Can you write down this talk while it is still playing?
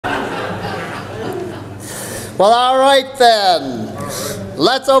Well, all right then.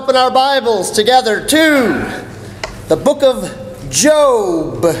 Let's open our Bibles together to the book of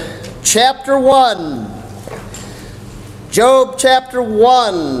Job, chapter 1. Job chapter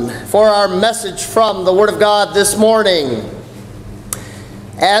 1 for our message from the Word of God this morning.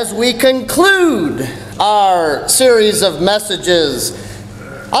 As we conclude our series of messages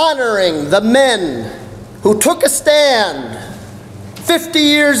honoring the men who took a stand 50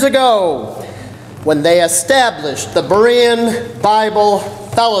 years ago when they established the Berean Bible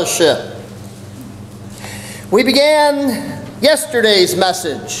Fellowship. We began yesterday's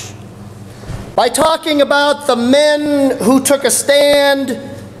message by talking about the men who took a stand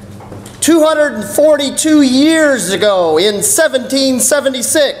 242 years ago in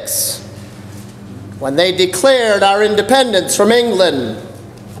 1776 when they declared our independence from England.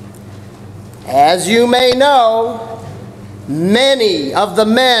 As you may know, many of the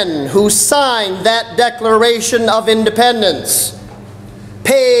men who signed that Declaration of Independence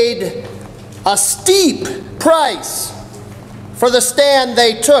paid a steep price for the stand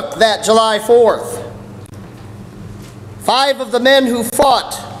they took that July 4th. 5 of the men who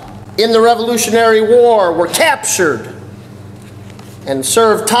fought in the Revolutionary War were captured and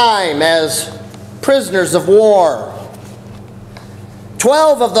served time as prisoners of war.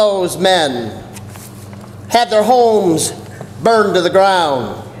 12 of those men had their homes burned to the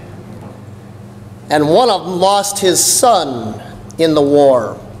ground, and one of them lost his son in the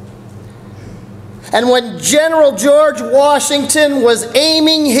war. And when General George Washington was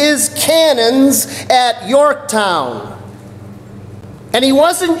aiming his cannons at Yorktown, and he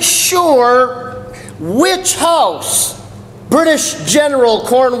wasn't sure which house British General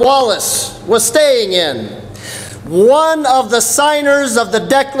Cornwallis was staying in, one of the signers of the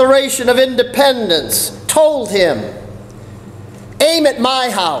Declaration of Independence told him, "Aim at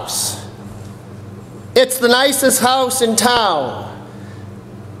my house. It's the nicest house in town,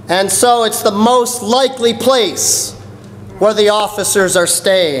 and so it's the most likely place where the officers are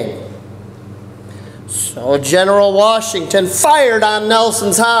staying." So General Washington fired on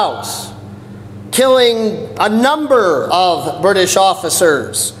Nelson's house, killing a number of British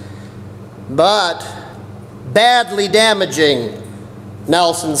officers, but badly damaging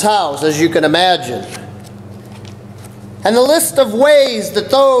Nelson's house, as you can imagine. And the list of ways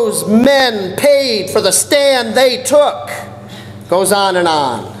that those men paid for the stand they took goes on and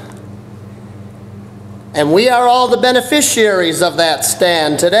on. And we are all the beneficiaries of that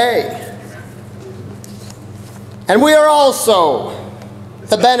stand today. And we are also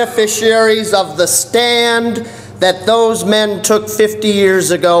the beneficiaries of the stand that those men took 50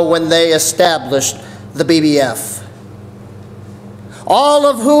 years ago when they established the BBF. All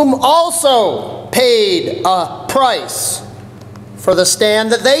of whom also paid a price for the stand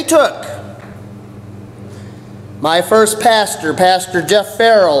that they took. My first pastor, Pastor Jeff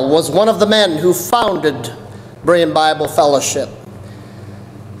Farrell, was one of the men who founded Berean Bible Fellowship.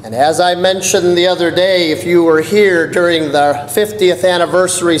 And as I mentioned the other day, if you were here during the 50th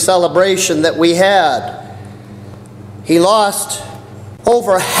anniversary celebration that we had, he lost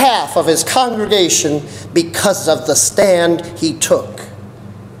over half of his congregation because of the stand he took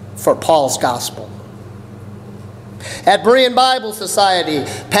for Paul's gospel. At Berean Bible Society,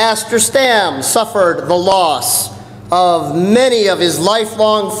 Pastor Stam suffered the loss of many of his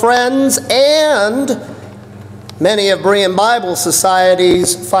lifelong friends and many of Berean Bible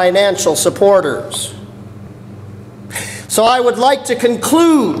Society's financial supporters. So I would like to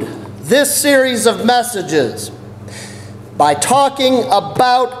conclude this series of messages by talking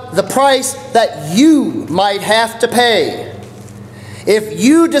about the price that you might have to pay if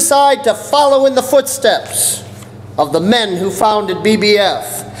you decide to follow in the footsteps of the men who founded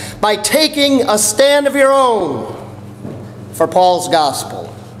BBF by taking a stand of your own for Paul's gospel.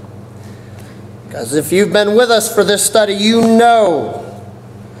 Because if you've been with us for this study, you know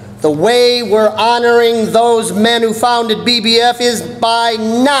the way we're honoring those men who founded BBF is by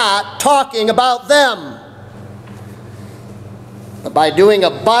not talking about them, but by doing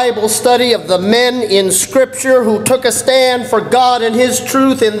a Bible study of the men in Scripture who took a stand for God and His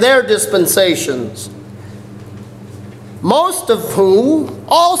truth in their dispensations, most of whom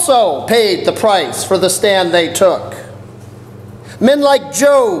also paid the price for the stand they took. Men like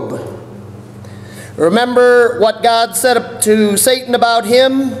Job. Remember what God said to Satan about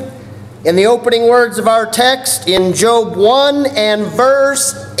him in the opening words of our text in Job 1 and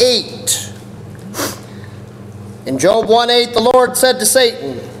verse 8. In Job 1:8, the Lord said to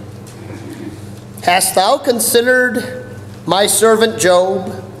Satan, "Hast thou considered my servant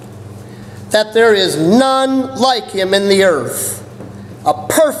Job, that there is none like him in the earth, a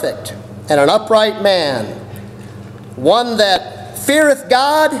perfect and an upright man, one that feareth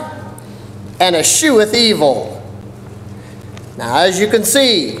God and escheweth evil. Now, as you can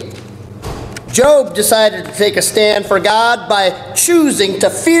see, Job decided to take a stand for God by choosing to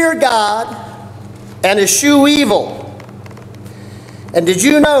fear God and eschew evil. And did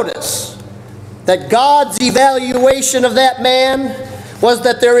you notice that God's evaluation of that man was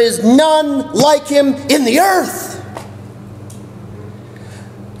that there is none like him in the earth?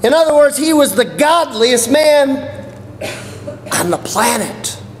 In other words, he was the godliest man on the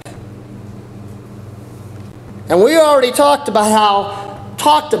planet. And we already talked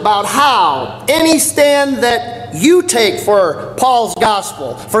about how any stand that you take for Paul's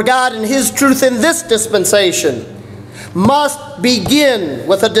gospel, for God and his truth in this dispensation, must begin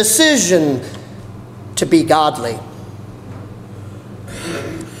with a decision to be godly.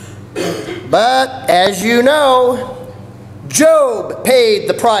 But as you know, Job paid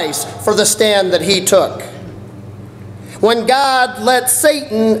the price for the stand that he took. When God let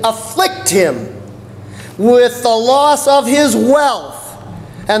Satan afflict him with the loss of his wealth,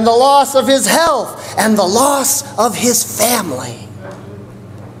 and the loss of his health, and the loss of his family.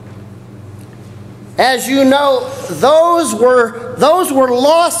 As you know, those were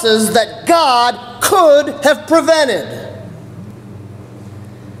losses that God could have prevented.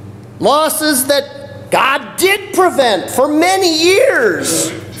 Losses that God did prevent for many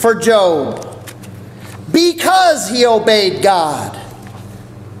years for Job, because he obeyed God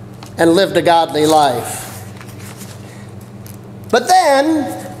and lived a godly life. But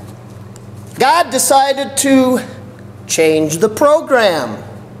then, God decided to change the program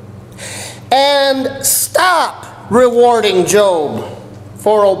and stop rewarding Job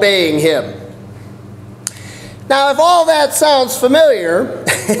for obeying him. Now, if all that sounds familiar,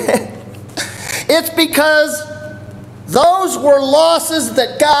 it's because those were losses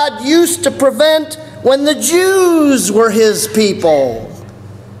that God used to prevent when the Jews were his people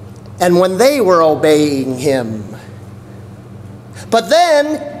and when they were obeying him. But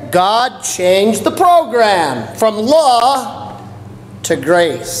then God changed the program from law to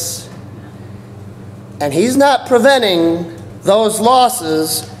grace. And he's not preventing those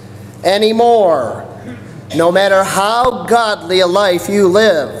losses anymore, no matter how godly a life you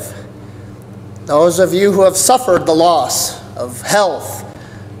live. Those of you who have suffered the loss of health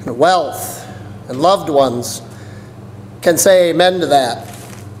and wealth and loved ones can say amen to that.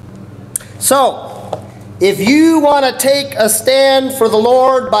 So, if you want to take a stand for the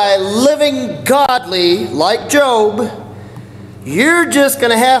Lord by living godly like Job, you're just going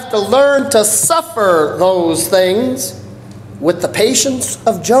to have to learn to suffer those things with the patience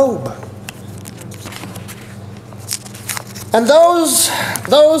of Job. And those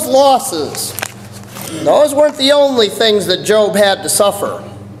losses, those weren't the only things that Job had to suffer.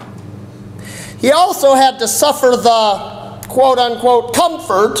 He also had to suffer the quote-unquote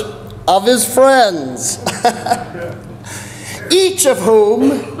comfort of his friends, each of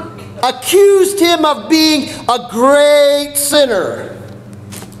whom accused him of being a great sinner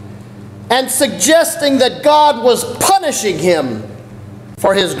and suggesting that God was punishing him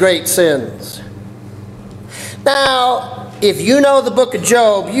for his great sins. Now, if you know the book of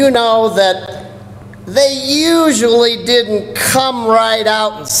Job, you know that they usually didn't come right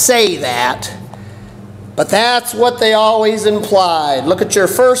out and say that. But that's what they always implied. Look at your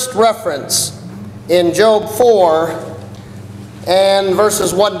first reference in Job 4 and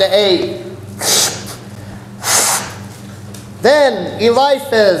verses 1 to 8. Then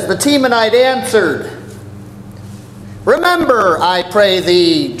Eliphaz the Temanite answered, "Remember, I pray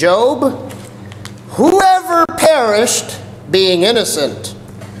thee, Job, whoever perished being innocent.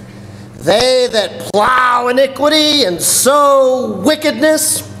 They that plow iniquity and sow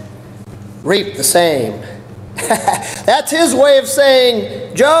wickedness reap the same." That's his way of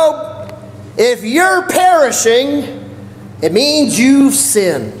saying, Job, if you're perishing, it means you've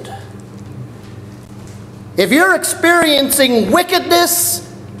sinned. If you're experiencing wickedness,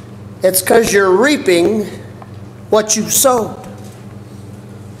 it's because you're reaping what you sowed.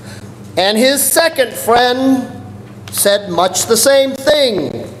 And his second friend said much the same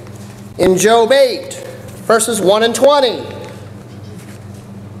thing in Job 8, verses 1 and 20.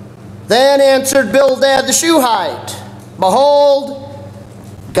 Then answered Bildad the Shuhite, "Behold,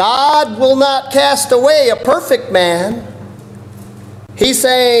 God will not cast away a perfect man." He's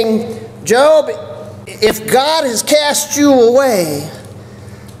saying, Job, if God has cast you away,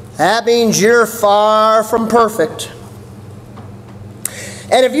 that means you're far from perfect.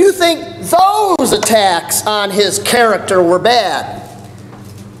 And if you think those attacks on his character were bad,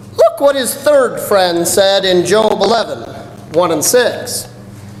 look what his third friend said in Job 11, 1 and 6.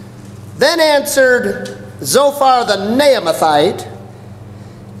 Then answered Zophar the Naamathite,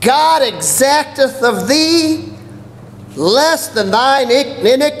 God exacteth of thee less than thine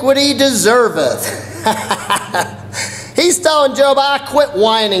iniquity deserveth. He's telling Job, quit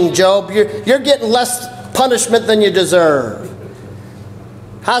whining, Job. You're getting less punishment than you deserve.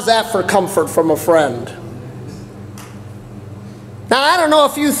 How's that for comfort from a friend? Now, I don't know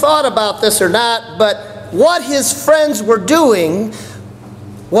if you thought about this or not, but what his friends were doing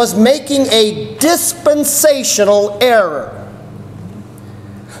was making a dispensational error.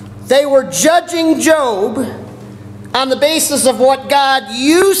 They were judging Job on the basis of what God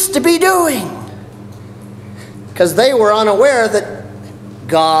used to be doing, because they were unaware that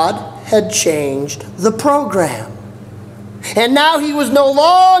God had changed the program. And now he was no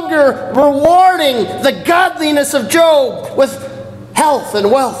longer rewarding the godliness of Job with health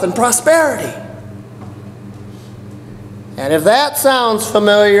and wealth and prosperity. And if that sounds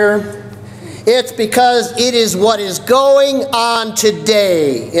familiar, it's because it is what is going on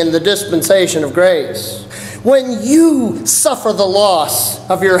today in the dispensation of grace. When you suffer the loss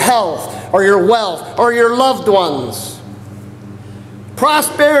of your health or your wealth or your loved ones,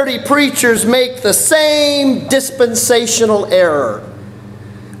 prosperity preachers make the same dispensational error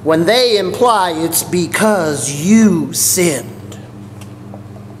when they imply it's because you sinned.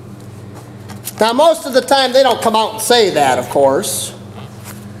 Now, most of the time they don't come out and say that, of course.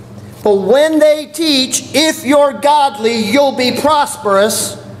 But when they teach, if you're godly, you'll be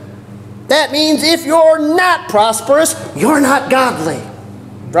prosperous, that means if you're not prosperous, you're not godly.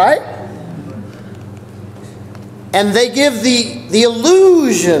 Right? And they give the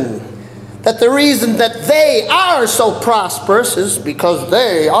illusion that the reason that they are so prosperous is because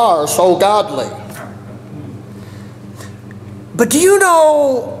they are so godly. But do you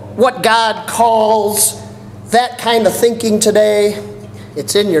know what God calls that kind of thinking today?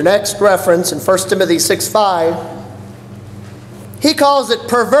 It's in your next reference in 1 Timothy 6:5. He calls it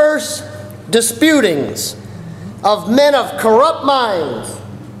perverse disputings of men of corrupt minds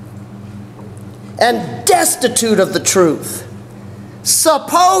and destitute of the truth,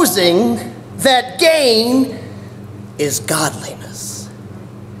 supposing that gain is godliness.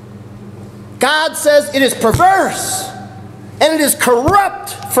 God says it is perverse and it is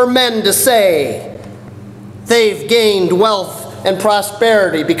corrupt for men to say they've gained wealth and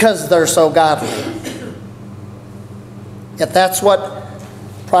prosperity because they're so godly. Yet that's what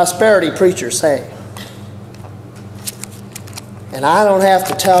prosperity preachers say. And I don't have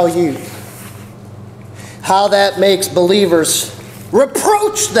to tell you how that makes believers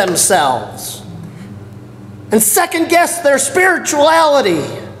reproach themselves and second guess their spirituality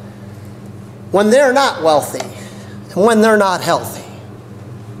when they're not wealthy and when they're not healthy.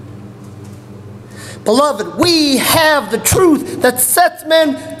 Beloved, we have the truth that sets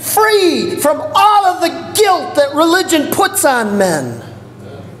men free from all of the guilt that religion puts on men.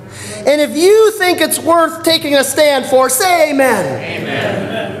 And if you think it's worth taking a stand for, say amen.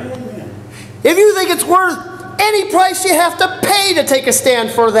 Amen. If you think it's worth any price you have to pay to take a stand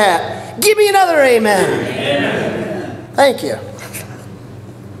for that, give me another amen. Amen. Thank you.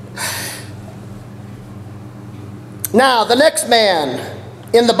 Now, the next man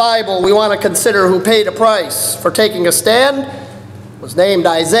in the Bible we want to consider who paid a price for taking a stand was named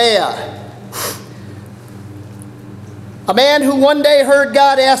Isaiah. A man who one day heard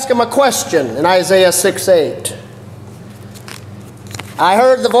God ask him a question in Isaiah 6:8. I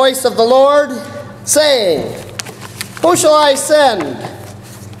heard the voice of the Lord saying, who shall I send,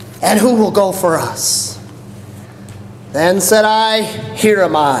 and who will go for us? Then said I, here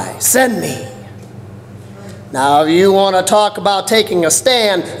am I, send me. Now, if you want to talk about taking a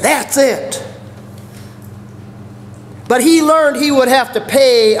stand, that's it. But he learned he would have to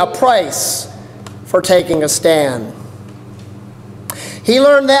pay a price for taking a stand. He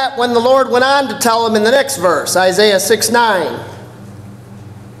learned that when the Lord went on to tell him in the next verse, Isaiah 6:9.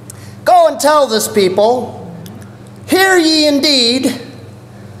 Go and tell this people, hear ye indeed,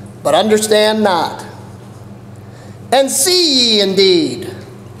 but understand not. And see ye indeed,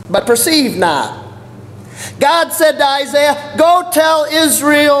 but perceive not. God said to Isaiah, go tell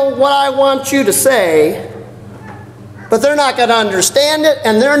Israel what I want you to say, but they're not going to understand it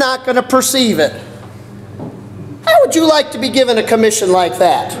and they're not going to perceive it. How would you like to be given a commission like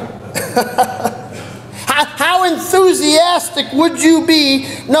that? How enthusiastic would you be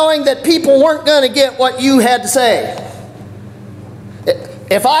knowing that people weren't going to get what you had to say?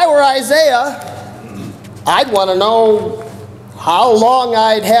 If I were Isaiah, I'd want to know how long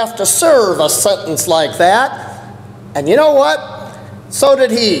I'd have to serve a sentence like that. And you know what? So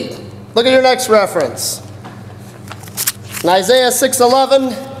did he. Look at your next reference. In Isaiah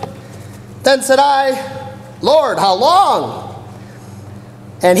 6:11, then said I, Lord, how long?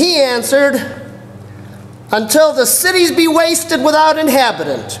 And he answered, until the cities be wasted without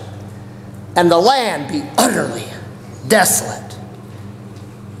inhabitant, and the land be utterly desolate.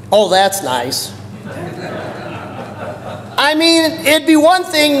 Oh, that's nice. I mean, it'd be one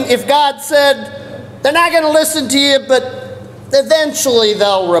thing if God said, they're not going to listen to you, but eventually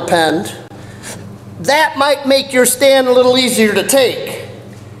they'll repent. That might make your stand a little easier to take.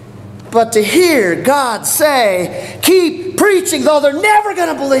 But to hear God say, keep preaching, though they're never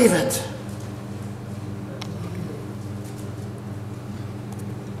going to believe it.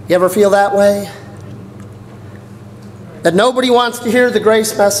 You ever feel that way? That nobody wants to hear the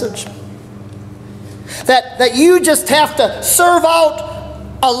grace message? That you just have to serve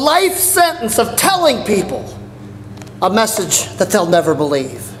out a life sentence of telling people a message that they'll never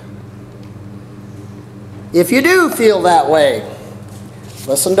believe? If you do feel that way,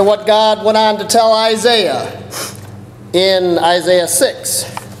 listen to what God went on to tell Isaiah in Isaiah 6,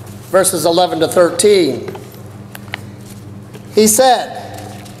 verses 11 to 13. He said,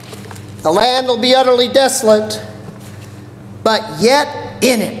 the land will be utterly desolate, but yet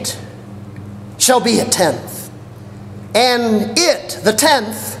in it shall be a tenth, and it, the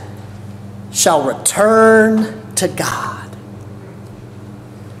tenth, shall return to God.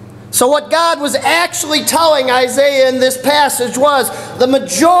 So what God was actually telling Isaiah in this passage was, the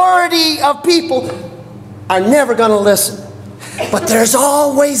majority of people are never going to listen, but there's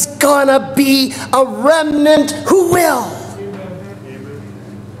always going to be a remnant who will.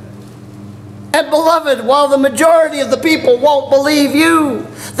 And beloved, while the majority of the people won't believe you,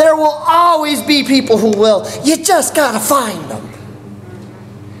 there will always be people who will. You just got to find them.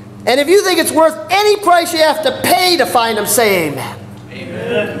 And if you think it's worth any price you have to pay to find them, say amen.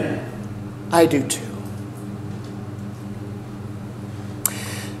 Amen. I do too.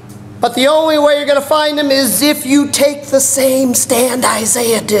 But the only way you're going to find them is if you take the same stand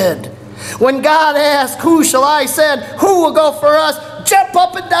Isaiah did. When God asked, who shall I send? Who will go for us? Jump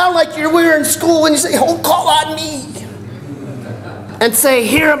up and down like we were in school and you say, oh, call on me. And say,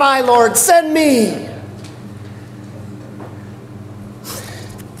 here am I, Lord, send me.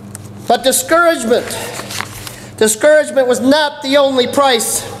 But discouragement was not the only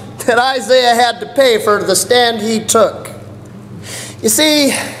price that Isaiah had to pay for the stand he took. You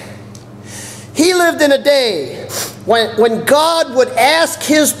see, he lived in a day when God would ask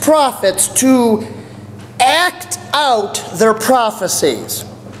his prophets to act out their prophecies.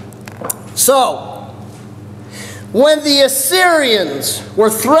 So, when the Assyrians were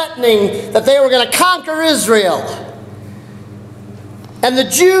threatening that they were going to conquer Israel, and the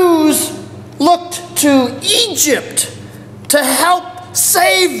Jews looked to Egypt to help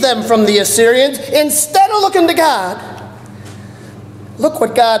save them from the Assyrians, instead of looking to God, look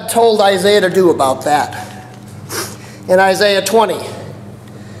what God told Isaiah to do about that. In Isaiah 20,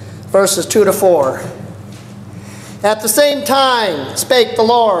 verses 2 to 4. At the same time spake the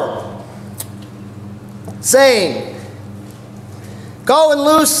Lord, saying, go and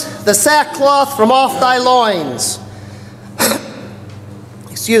loose the sackcloth from off thy loins,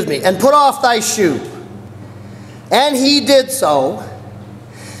 and put off thy shoe. And he did so,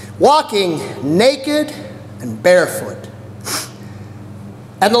 walking naked and barefoot.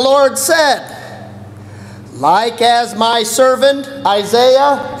 And the Lord said, like as my servant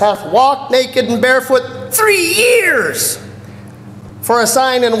Isaiah hath walked naked and barefoot 3 years for a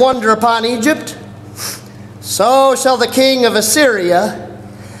sign and wonder upon Egypt, so shall the king of Assyria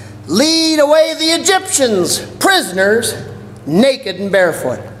lead away the Egyptians prisoners naked and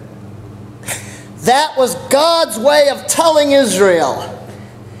barefoot. That was God's way of telling Israel,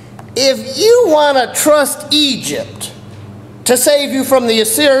 if you want to trust Egypt to save you from the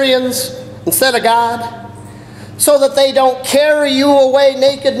Assyrians instead of God, so that they don't carry you away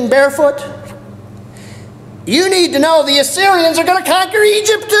naked and barefoot, you need to know the Assyrians are going to conquer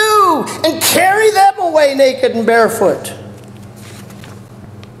Egypt too and carry them away naked and barefoot.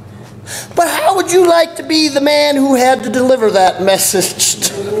 But how would you like to be the man who had to deliver that message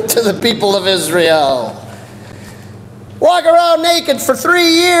to the people of Israel? Walk around naked for 3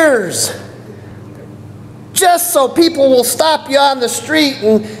 years just so people will stop you on the street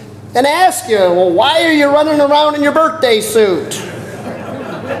and ask you, well, why are you running around in your birthday suit?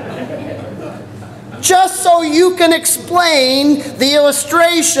 Just so you can explain the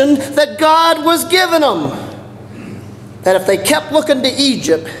illustration that God was giving them. That if they kept looking to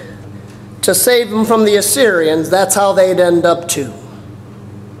Egypt to save them from the Assyrians, that's how they'd end up too.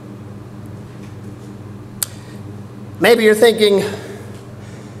 Maybe you're thinking,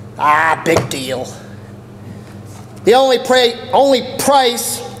 big deal. The only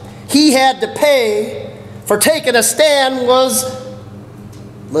price he had to pay for taking a stand was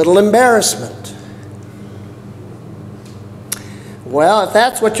little embarrassment. Well, if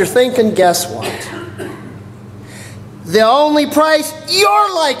that's what you're thinking, guess what? The only price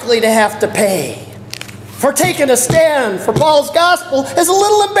you're likely to have to pay for taking a stand for Paul's gospel is a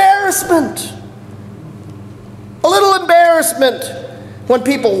little embarrassment. A little embarrassment when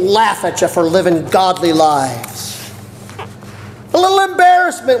people laugh at you for living godly lives. A little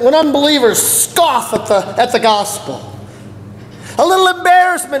embarrassment when unbelievers scoff at the gospel. A little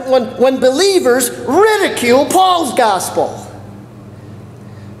embarrassment when believers ridicule Paul's gospel.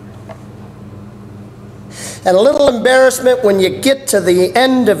 And a little embarrassment when you get to the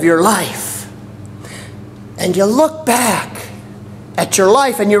end of your life and you look back at your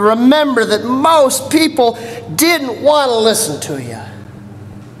life and you remember that most people didn't want to listen to you.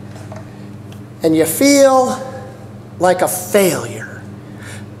 And you feel like a failure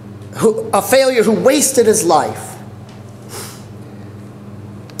who wasted his life.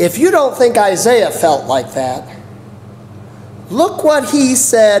 If you don't think Isaiah felt like that, look what he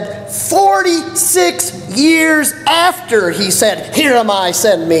said 46 years after he said, "Here am I,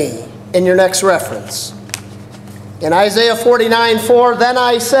 send me," in your next reference. In Isaiah 49:4, "Then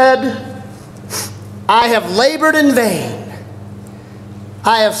I said, I have labored in vain.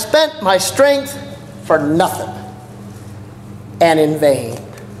 I have spent my strength for nothing and in vain."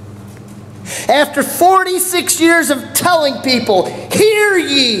 After 46 years of telling people, "Hear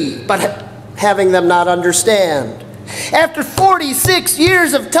ye," but having them not understand. After 46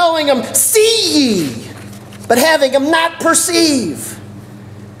 years of telling them, "See ye," but having them not perceive.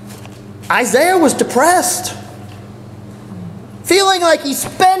 Isaiah was depressed, feeling like he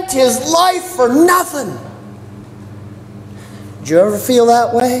spent his life for nothing. Did you ever feel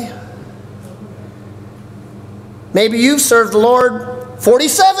that way? Maybe you've served the Lord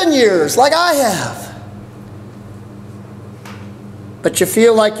 47 years, like I have. But you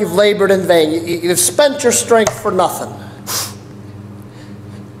feel like you've labored in vain. You've spent your strength for nothing.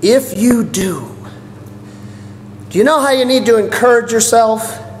 If you do you know how you need to encourage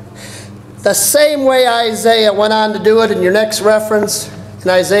yourself? The same way Isaiah went on to do it in your next reference, in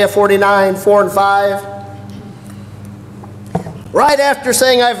Isaiah 49:4 and 5. Right after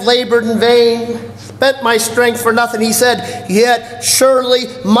saying, "I've labored in vain, spent my strength for nothing," he said, "Yet surely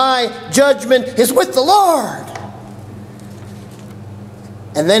my judgment is with the Lord."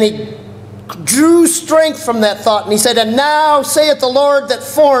 And then he drew strength from that thought and he said, "And now saith the Lord that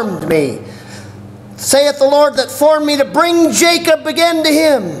formed me, saith the Lord that formed me, to bring Jacob again to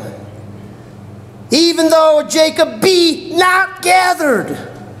him. Even though Jacob be not gathered,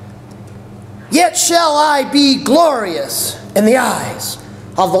 yet shall I be glorious in the eyes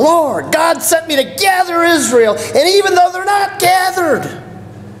of the Lord." God sent me to gather Israel, and even though they're not gathered,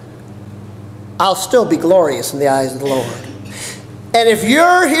 I'll still be glorious in the eyes of the Lord. And if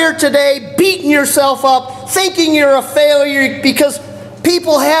you're here today beating yourself up, thinking you're a failure because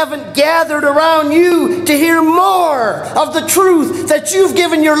people haven't gathered around you to hear more of the truth that you've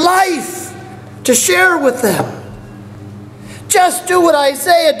given your life to share with them, just do what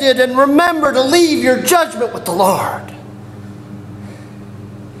Isaiah did and remember to leave your judgment with the Lord.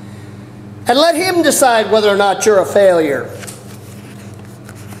 And let Him decide whether or not you're a failure.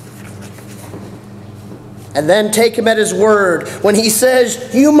 And then take Him at His word when He says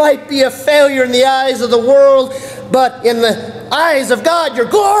you might be a failure in the eyes of the world, but in the eyes of God you're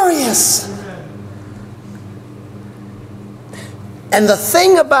glorious. And the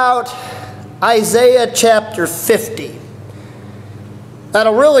thing about Isaiah chapter 50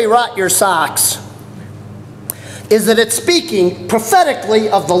 that'll really rot your socks is that it's speaking prophetically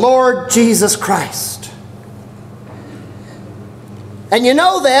of the Lord Jesus Christ. And you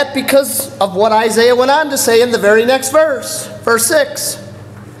know that because of what Isaiah went on to say in the very next verse, verse 6.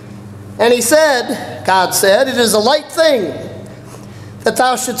 And he said, God said, "It is a light thing that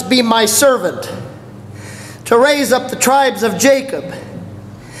thou shouldst be my servant, to raise up the tribes of Jacob,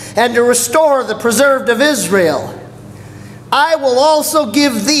 and to restore the preserved of Israel. I will also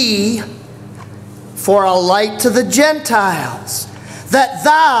give thee for a light to the Gentiles, that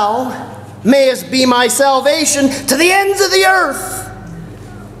thou mayest be my salvation to the ends of the earth."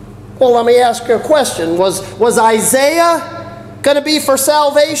 Well, let me ask you a question. Was Isaiah going to be for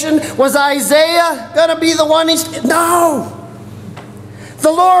salvation? Was Isaiah going to be the one No. The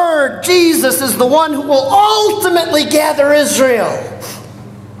Lord Jesus is the one who will ultimately gather Israel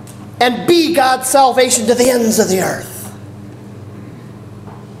and be God's salvation to the ends of the earth.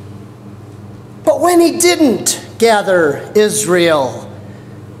 But when He didn't gather Israel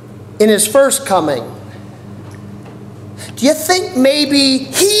in His first coming, do you think maybe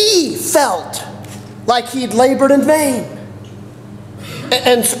He felt like he'd labored in vain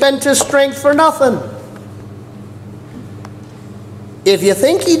and spent his strength for nothing. If you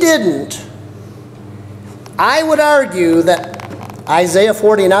think he didn't, I would argue that Isaiah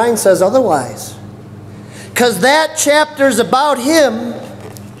 49 says otherwise. Because that chapter's about him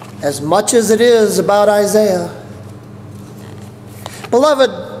as much as it is about Isaiah.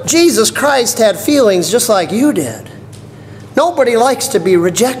 Beloved, Jesus Christ had feelings just like you did. Nobody likes to be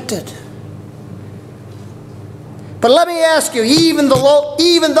rejected. But let me ask you, even though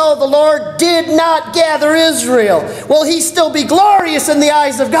the Lord did not gather Israel, will he still be glorious in the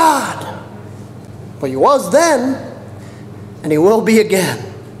eyes of God? Well, he was then, and he will be again.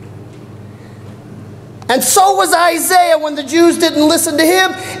 And so was Isaiah when the Jews didn't listen to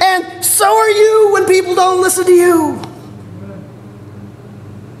him, and so are you when people don't listen to you.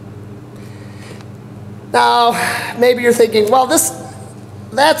 Now, maybe you're thinking, well,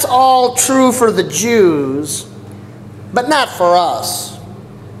 that's all true for the Jews, but not for us.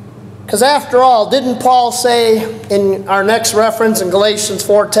 Because after all, didn't Paul say in our next reference in Galatians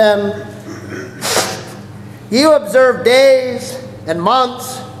 4:10, you observe days and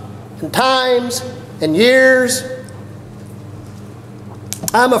months and times and years.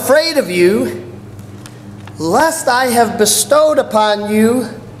 I'm afraid of you, lest I have bestowed upon you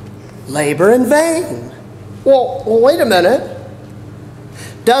labor in vain. Well, wait a minute.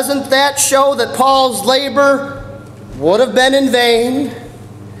 Doesn't that show that Paul's labor would have been in vain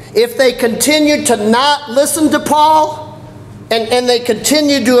if they continued to not listen to Paul and they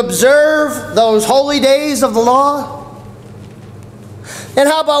continued to observe those holy days of the law? And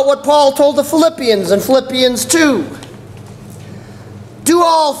how about what Paul told the Philippians in Philippians 2? Do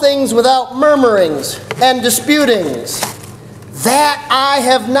all things without murmurings and disputings, that I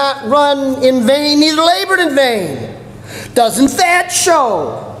have not run in vain, neither labored in vain. Doesn't that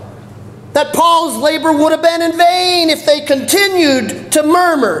show that Paul's labor would have been in vain if they continued to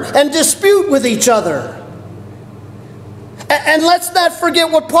murmur and dispute with each other? And let's not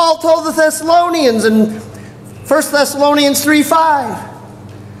forget what Paul told the Thessalonians in 1 Thessalonians 3:5.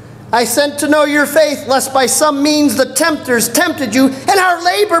 I sent to know your faith, lest by some means the tempters tempted you, and our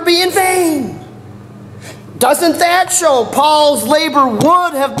labor be in vain. Doesn't that show Paul's labor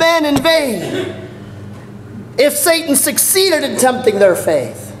would have been in vain if Satan succeeded in tempting their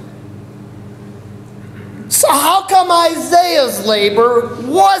faith? So how come Isaiah's labor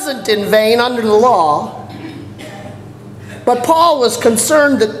wasn't in vain under the law, but Paul was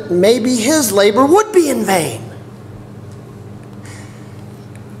concerned that maybe his labor would be in vain?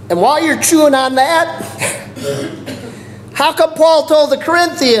 And while you're chewing on that, how come Paul told the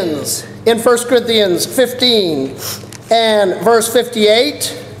Corinthians in 1 Corinthians 15 and verse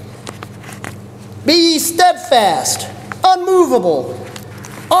 58, be ye steadfast, unmovable,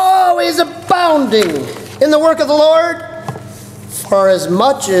 always abounding in the work of the Lord, for as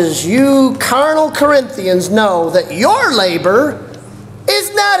much as you carnal Corinthians know that your labor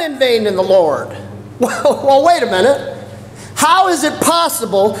is not in vain in the Lord. Well, wait a minute. How is it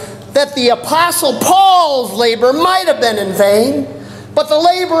possible that the Apostle Paul's labor might have been in vain, but the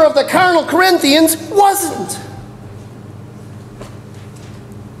labor of the carnal Corinthians wasn't?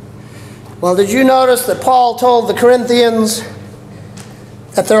 Well, did you notice that Paul told the Corinthians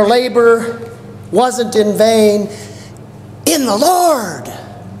that their labor wasn't in vain in the Lord?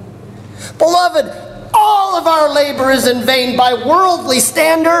 Beloved, all of our labor is in vain by worldly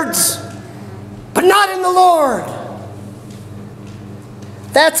standards, but not in the Lord.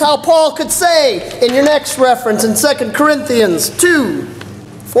 That's how Paul could say in your next reference in 2 Corinthians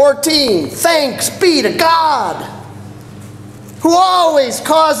 2:14, thanks be to God, who always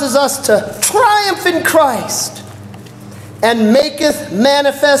causes us to triumph in Christ, and maketh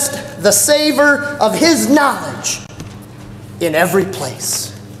manifest the savor of his knowledge in every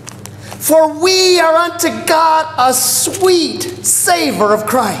place. For we are unto God a sweet savor of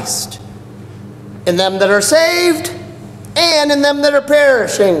Christ, in them that are saved, and in them that are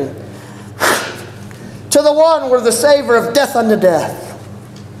perishing. To the one were the savor of death unto death,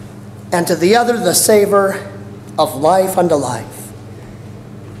 and to the other the savor of life unto life.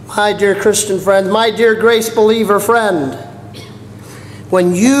 My dear Christian friend, my dear grace believer friend,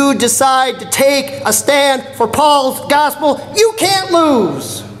 when you decide to take a stand for Paul's gospel, you can't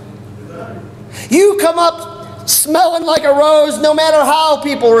lose. You come up smelling like a rose no matter how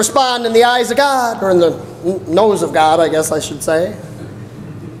people respond in the eyes of God, or in the nose of God, I guess I should say.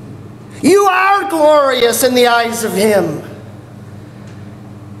 You are glorious in the eyes of him.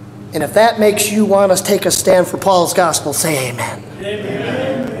 And if that makes you want us to take a stand for Paul's gospel, say amen.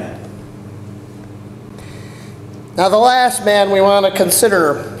 Amen. Now the last man we want to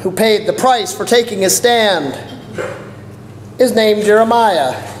consider who paid the price for taking his stand is named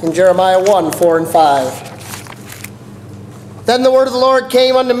Jeremiah in Jeremiah 1, 4 and 5. Then the word of the Lord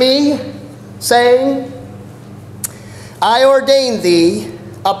came unto me, saying, I ordain thee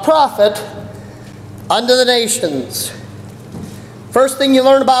a prophet unto the nations. First thing you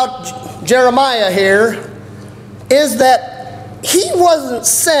learn about Jeremiah here is that he wasn't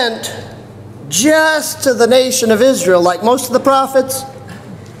sent just to the nation of Israel like most of the prophets.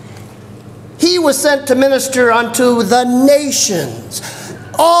 He was sent to minister unto the nations,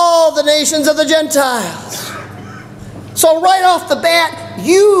 all the nations of the Gentiles. So right off the bat,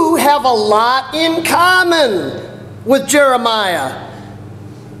 you have a lot in common with Jeremiah,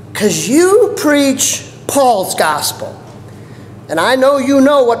 because you preach Paul's gospel. And I know you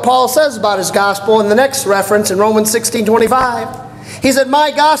know what Paul says about his gospel in the next reference in Romans 16:25. He said,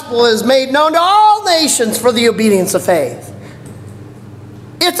 my gospel is made known to all nations for the obedience of faith.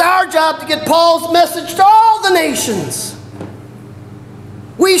 It's our job to get Paul's message to all the nations.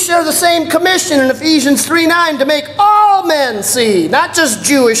 We share the same commission in Ephesians 3:9 to make all men see, not just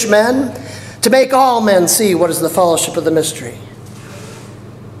Jewish men, to make all men see what is the fellowship of the mystery.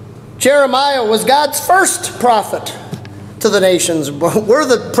 Jeremiah was God's first prophet to the nations. We're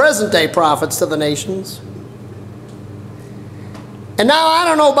the present day prophets to the nations. And now I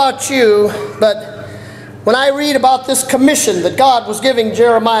don't know about you, but when I read about this commission that God was giving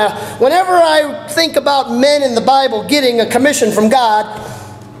Jeremiah, whenever I think about men in the Bible getting a commission from God,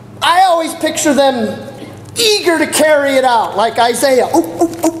 I always picture them eager to carry it out, like Isaiah.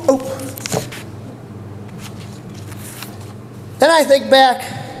 Then I think back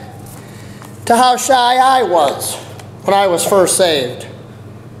to how shy I was when I was first saved.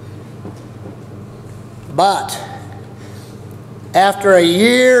 But after a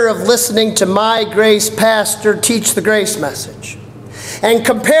year of listening to my grace pastor teach the grace message and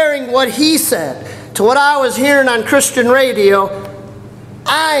comparing what he said to what I was hearing on Christian radio,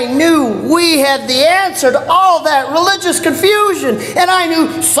 I knew we had the answer to all that religious confusion, and I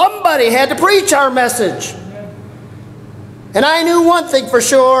knew somebody had to preach our message. And I knew one thing for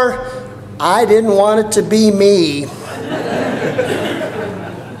sure, I didn't want it to be me.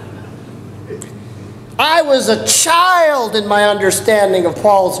 I was a child in my understanding of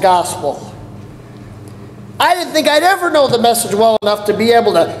Paul's gospel. I didn't think I'd ever know the message well enough to be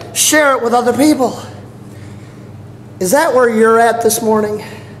able to share it with other people. Is that where you're at this morning?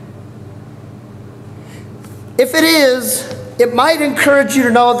 If it is, it might encourage you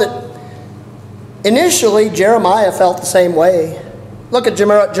to know that initially Jeremiah felt the same way. Look at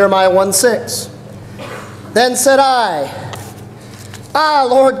Jeremiah 1:6. Then said I,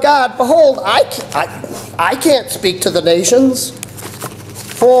 Lord God, behold, I can't speak to the nations,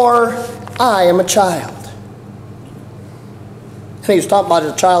 for I am a child. And he was talking about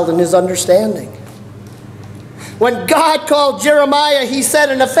a child in his understanding. When God called Jeremiah, he said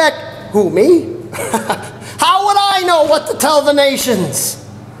in effect, who, me? How would I know what to tell the nations?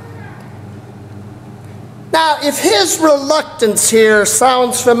 Now, if his reluctance here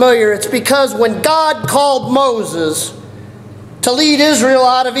sounds familiar, it's because when God called Moses to lead Israel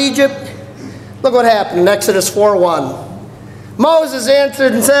out of Egypt, look what happened in Exodus 4:1. Moses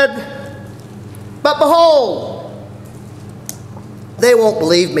answered and said, but behold, they won't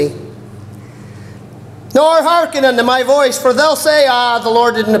believe me, nor hearken unto my voice, for they'll say, the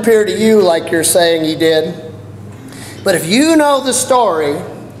Lord didn't appear to you like you're saying he did. But if you know the story,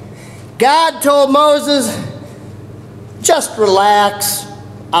 God told Moses, just relax,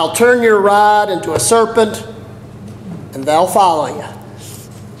 I'll turn your rod into a serpent, and they'll follow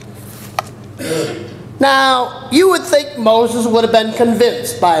you. Now, you would think Moses would have been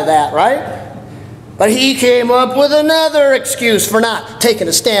convinced by that, right? But he came up with another excuse for not taking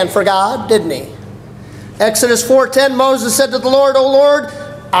a stand for God, didn't he? Exodus 4:10, Moses said to the Lord, O Lord,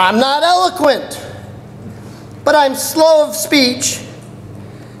 I'm not eloquent, but I'm slow of speech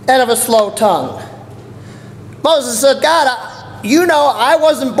and of a slow tongue. Moses said, God, you know I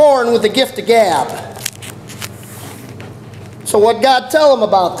wasn't born with the gift of gab. So what God tell him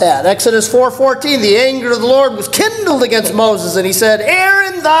about that? Exodus 4:14, the anger of the Lord was kindled against Moses, and he said,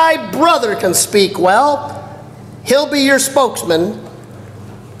 Aaron, thy brother, can speak well. He'll be your spokesman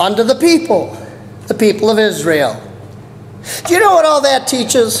unto the people of Israel. Do you know what all that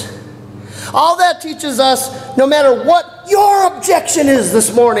teaches? All that teaches us, no matter what your objection is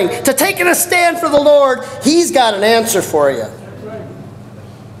this morning to taking a stand for the Lord, he's got an answer for you.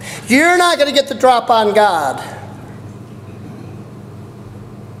 You're not going to get the drop on God.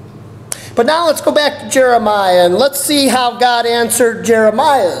 But now let's go back to Jeremiah and let's see how God answered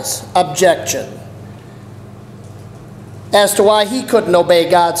Jeremiah's objection. as to why he couldn't obey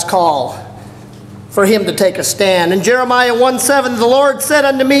God's call for him to take a stand. In Jeremiah 1:7, the Lord said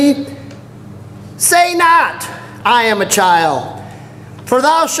unto me, say not, I am a child, for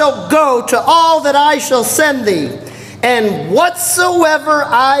thou shalt go to all that I shall send thee, and whatsoever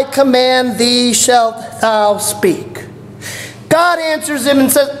I command thee shalt thou speak. God answers him and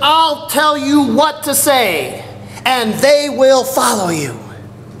says, I'll tell you what to say, and they will follow you.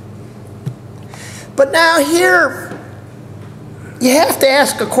 But now here, you have to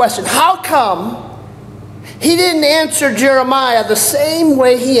ask a question. How come he didn't answer Jeremiah the same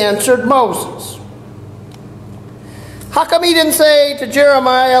way he answered Moses? How come he didn't say to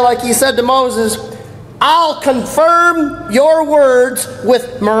Jeremiah like he said to Moses, I'll confirm your words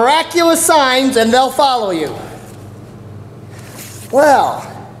with miraculous signs and they'll follow you? Well,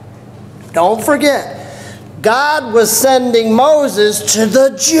 don't forget, God was sending Moses to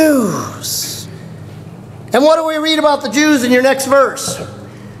the Jews. And what do we read about the Jews in your next verse?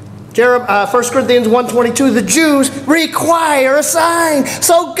 1 Corinthians 1:22, the Jews require a sign.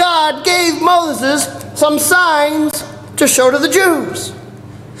 So God gave Moses some signs to show to the Jews.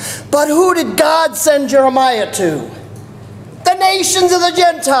 But who did God send Jeremiah to? The nations of the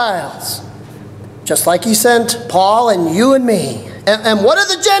Gentiles. Just like he sent Paul and you and me. And what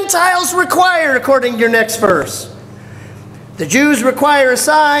do the Gentiles require according to your next verse? The Jews require a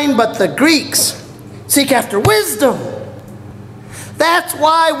sign, but the Greeks seek after wisdom. That's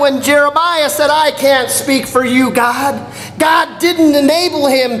why when Jeremiah said, I can't speak for you, God, God didn't enable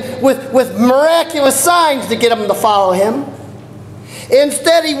him with miraculous signs to get him to follow him.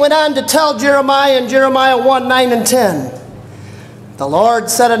 Instead, he went on to tell Jeremiah in Jeremiah 1:9 and 10, the Lord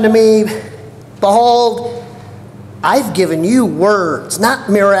said unto me, behold, I've given you words, not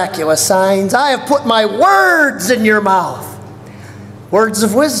miraculous signs. I have put my words in your mouth, words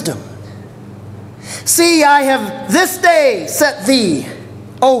of wisdom. See, I have this day set thee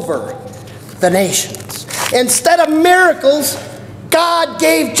over the nations. Instead of miracles, God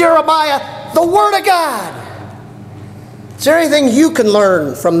gave Jeremiah the Word of God. Is there anything you can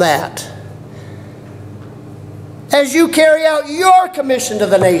learn from that as you carry out your commission to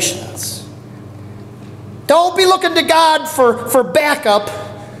the nations? Don't be looking to God for backup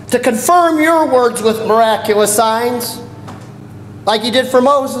to confirm your words with miraculous signs like he did for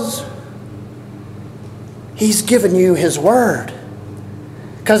Moses. He's given you his word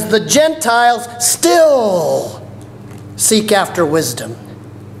because the Gentiles still seek after wisdom.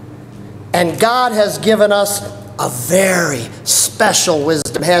 And God has given us a very special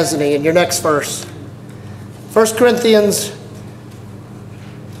wisdom, hasn't he, in your next verse? 1 Corinthians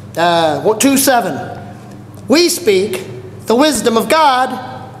 2:7. We speak the wisdom of God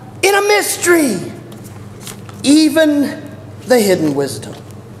in a mystery, even the hidden wisdom.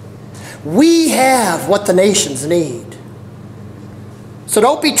 We have what the nations need. So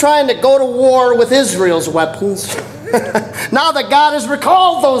don't be trying to go to war with Israel's weapons. Now that God has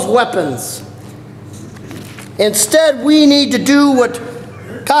recalled those weapons. Instead, we need to do what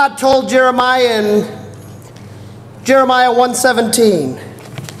God told Jeremiah in Jeremiah 1:17.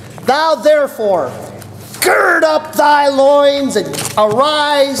 Thou therefore gird up thy loins and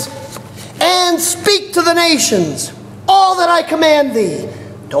arise and speak to the nations all that I command thee.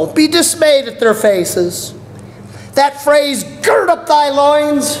 Don't be dismayed at their faces. That phrase, gird up thy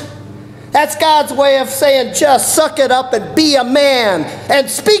loins, that's God's way of saying just suck it up and be a man and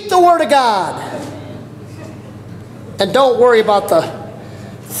speak the word of God. And don't worry about the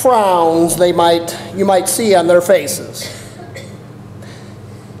frowns you might see on their faces.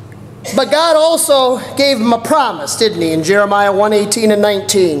 But God also gave him a promise, didn't he, in Jeremiah 1:18 and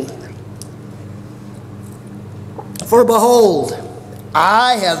 19. For behold,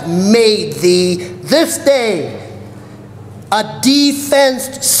 I have made thee this day a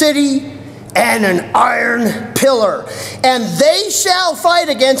defenced city and an iron pillar. And they shall fight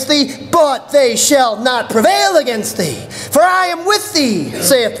against thee, but they shall not prevail against thee. For I am with thee,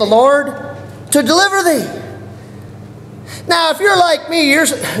 saith the Lord, to deliver thee. Now, if you're like me,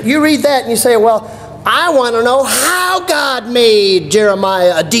 you read that and you say, well, I want to know how God made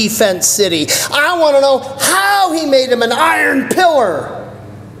Jeremiah a defense city. I want to know how he made him an iron pillar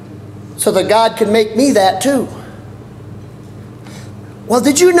so that God could make me that too. Well,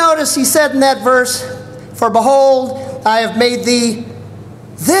 did you notice he said in that verse, for behold, I have made thee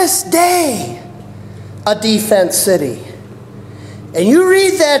this day a defense city. And you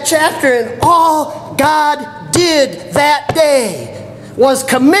read that chapter and all God did that day was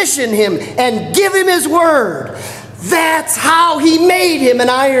commission him and give him his word. That's how he made him an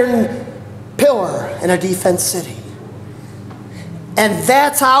iron pillar and a defense city. And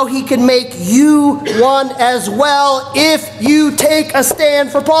that's how he can make you one as well if you take a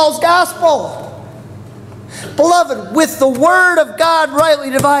stand for Paul's gospel. Beloved, with the word of God rightly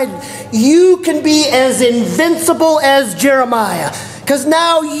divided, you can be as invincible as Jeremiah, because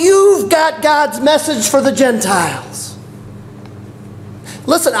now you've got God's message for the Gentiles.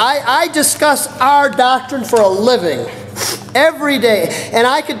 Listen, I discuss our doctrine for a living every day, and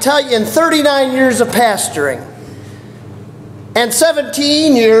I can tell you in 39 years of pastoring and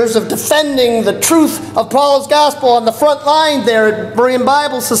 17 years of defending the truth of Paul's gospel on the front line there at Berean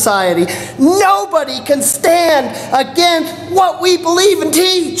Bible Society, nobody can stand against what we believe and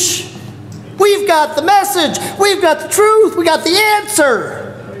teach. We've got the message, we've got the truth, we got the answer.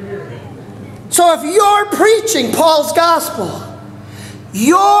 So if you're preaching Paul's gospel,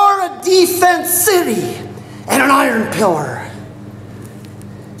 you're a defense city and an iron pillar.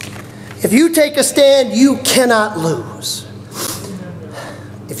 If you take a stand, you cannot lose.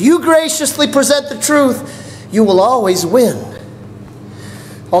 If you graciously present the truth, you will always win.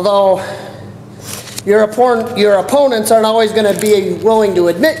 Although your opponents aren't always going to be willing to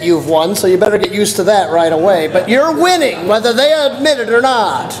admit you've won, so you better get used to that right away. But you're winning, whether they admit it or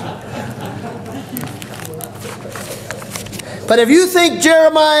not. But if you think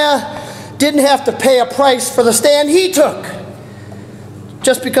Jeremiah didn't have to pay a price for the stand he took,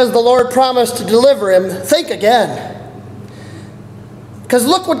 just because the Lord promised to deliver him, think again. Because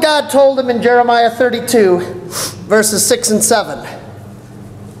look what God told him in Jeremiah 32, verses 6 and 7.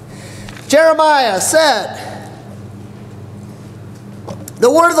 Jeremiah said, "The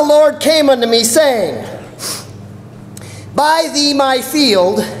word of the Lord came unto me, saying, Buy thee my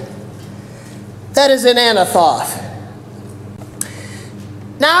field that is in Anathoth."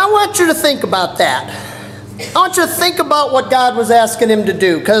 Now I want you to think about that. I want you to think about what God was asking him to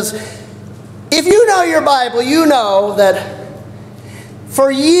do. Because if you know your Bible, you know that for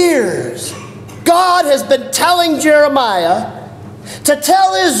years, God has been telling Jeremiah to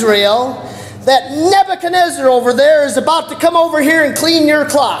tell Israel that Nebuchadnezzar over there is about to come over here and clean your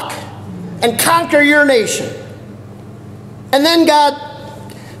clock and conquer your nation. And then God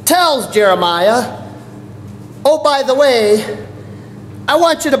tells Jeremiah, "Oh, by the way, I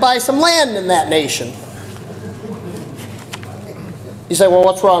want you to buy some land in that nation." You say, well,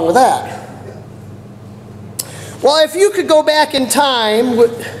 what's wrong with that? Well, if you could go back in time,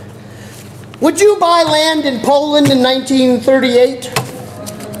 would you buy land in Poland in 1938?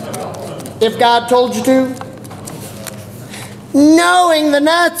 If God told you to? Knowing the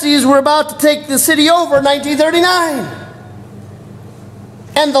Nazis were about to take the city over in 1939.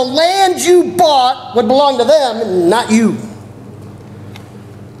 And the land you bought would belong to them and not you.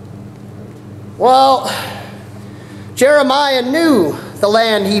 Well, Jeremiah knew the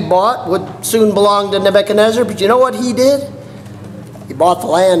land he bought would soon belong to Nebuchadnezzar, but you know what he did? He bought the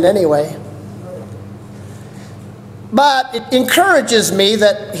land anyway. But it encourages me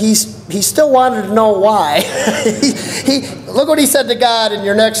that he still wanted to know why. Look what he said to God in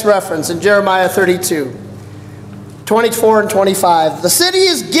your next reference in Jeremiah 32, 24 and 25. "The city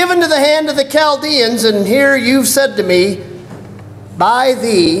is given to the hand of the Chaldeans, and here you've said to me, Buy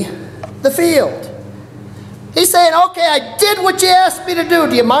thee the field." He's saying, okay, I did what you asked me to do.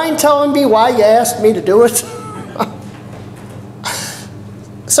 Do you mind telling me why you asked me to do it?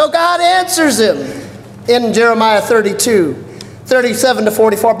 So God answers him in Jeremiah 32, 37 to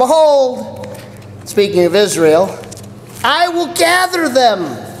 44. "Behold," speaking of Israel, "I will gather them,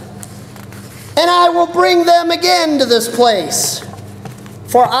 and I will bring them again to this place.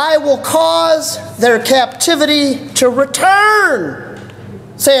 For I will cause their captivity to return,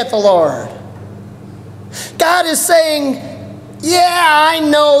 saith the Lord." God is saying, yeah, I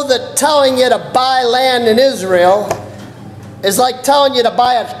know that telling you to buy land in Israel is like telling you to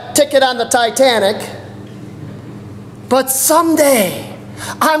buy a ticket on the Titanic. But someday,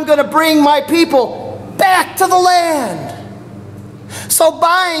 I'm going to bring my people back to the land. So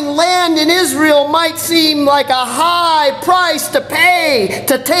buying land in Israel might seem like a high price to pay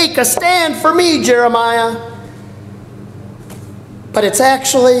to take a stand for me, Jeremiah. But it's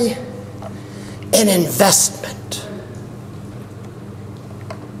actually an investment.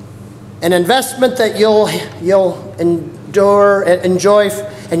 An investment that you'll endure and enjoy,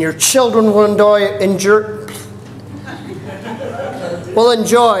 and your children will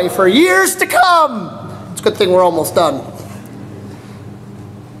enjoy for years to come. It's a good thing we're almost done.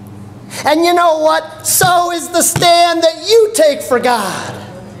 And you know what? So is the stand that you take for God.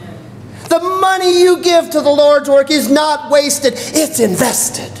 The money you give to the Lord's work is not wasted, it's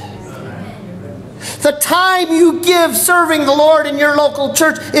invested. The time you give serving the Lord in your local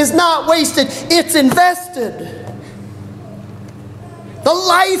church is not wasted, it's invested. The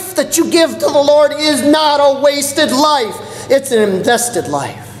life that you give to the Lord is not a wasted life. It's an invested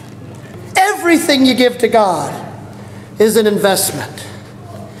life. Everything you give to God is an investment.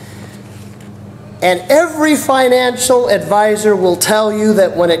 And every financial advisor will tell you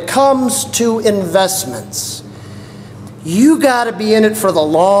that when it comes to investments, you got to be in it for the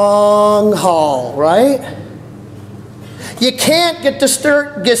long haul, right? You can't get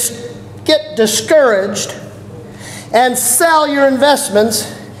discouraged and sell your investments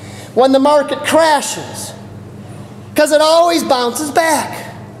when the market crashes, because it always bounces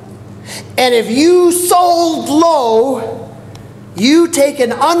back. And if you sold low, you take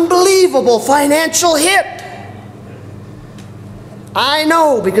an unbelievable financial hit. I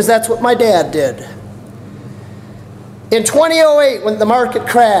know, because that's what my dad did. In 2008, when the market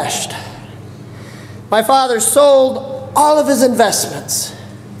crashed, my father sold all of his investments.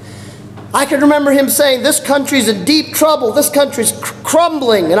 I can remember him saying, "This country's in deep trouble, this country's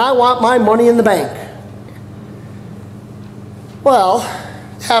crumbling, and I want my money in the bank." Well,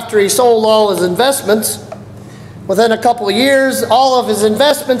 after he sold all his investments, within a couple of years, all of his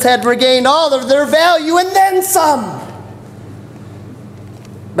investments had regained all of their value and then some.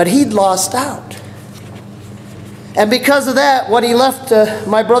 But he'd lost out. And because of that, what he left to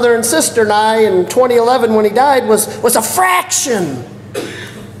my brother and sister and I in 2011 when he died was a fraction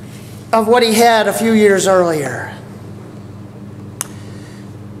of what he had a few years earlier.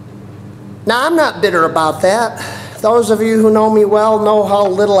 Now, I'm not bitter about that. Those of you who know me well know how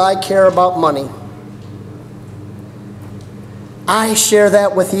little I care about money. I share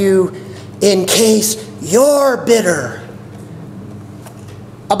that with you in case you're bitter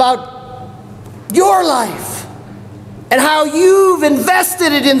about your life and how you've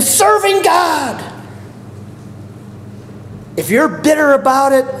invested it in serving God. If you're bitter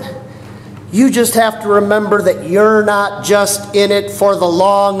about it, you just have to remember that you're not just in it for the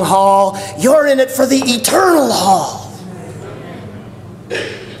long haul, you're in it for the eternal haul.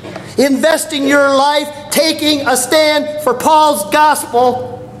 Investing your life, taking a stand for Paul's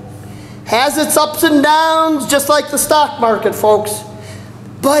gospel, has its ups and downs, just like the stock market, folks.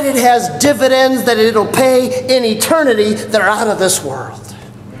 But it has dividends that it'll pay in eternity that are out of this world.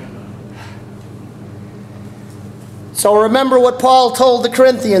 So remember what Paul told the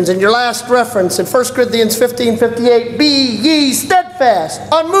Corinthians in your last reference in 1 Corinthians 15:58. "Be ye steadfast,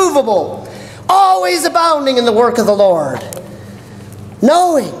 unmovable, always abounding in the work of the Lord,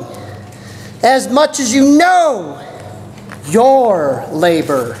 knowing as much as you know your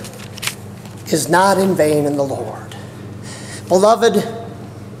labor is not in vain in the Lord." Beloved,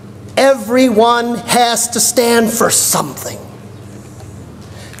 everyone has to stand for something.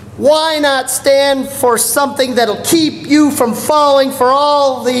 Why not stand for something that'll keep you from falling for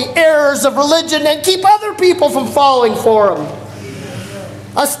all the errors of religion and keep other people from falling for them?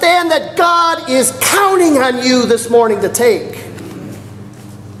 A stand that God is counting on you this morning to take.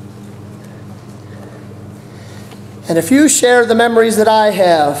 And if you share the memories that I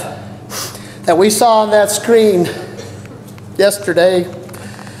have, that we saw on that screen yesterday,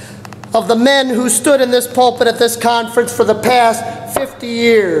 of the men who stood in this pulpit at this conference for the past 50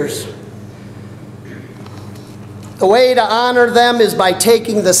 years, the way to honor them is by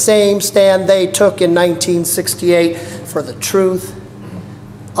taking the same stand they took in 1968 for the truth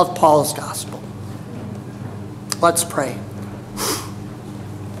of Paul's gospel. Let's pray.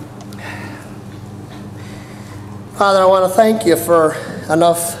 Father, I want to thank you for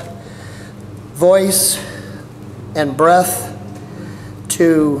enough voice and breath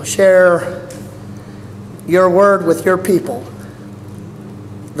to share your word with your people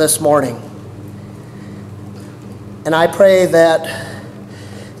this morning. And I pray that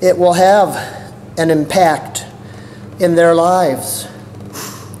it will have an impact in their lives,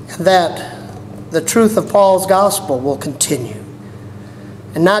 and that the truth of Paul's gospel will continue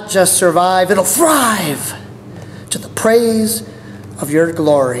and not just survive, it'll thrive to the praise of your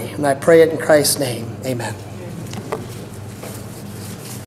glory. And I pray it in Christ's name. Amen.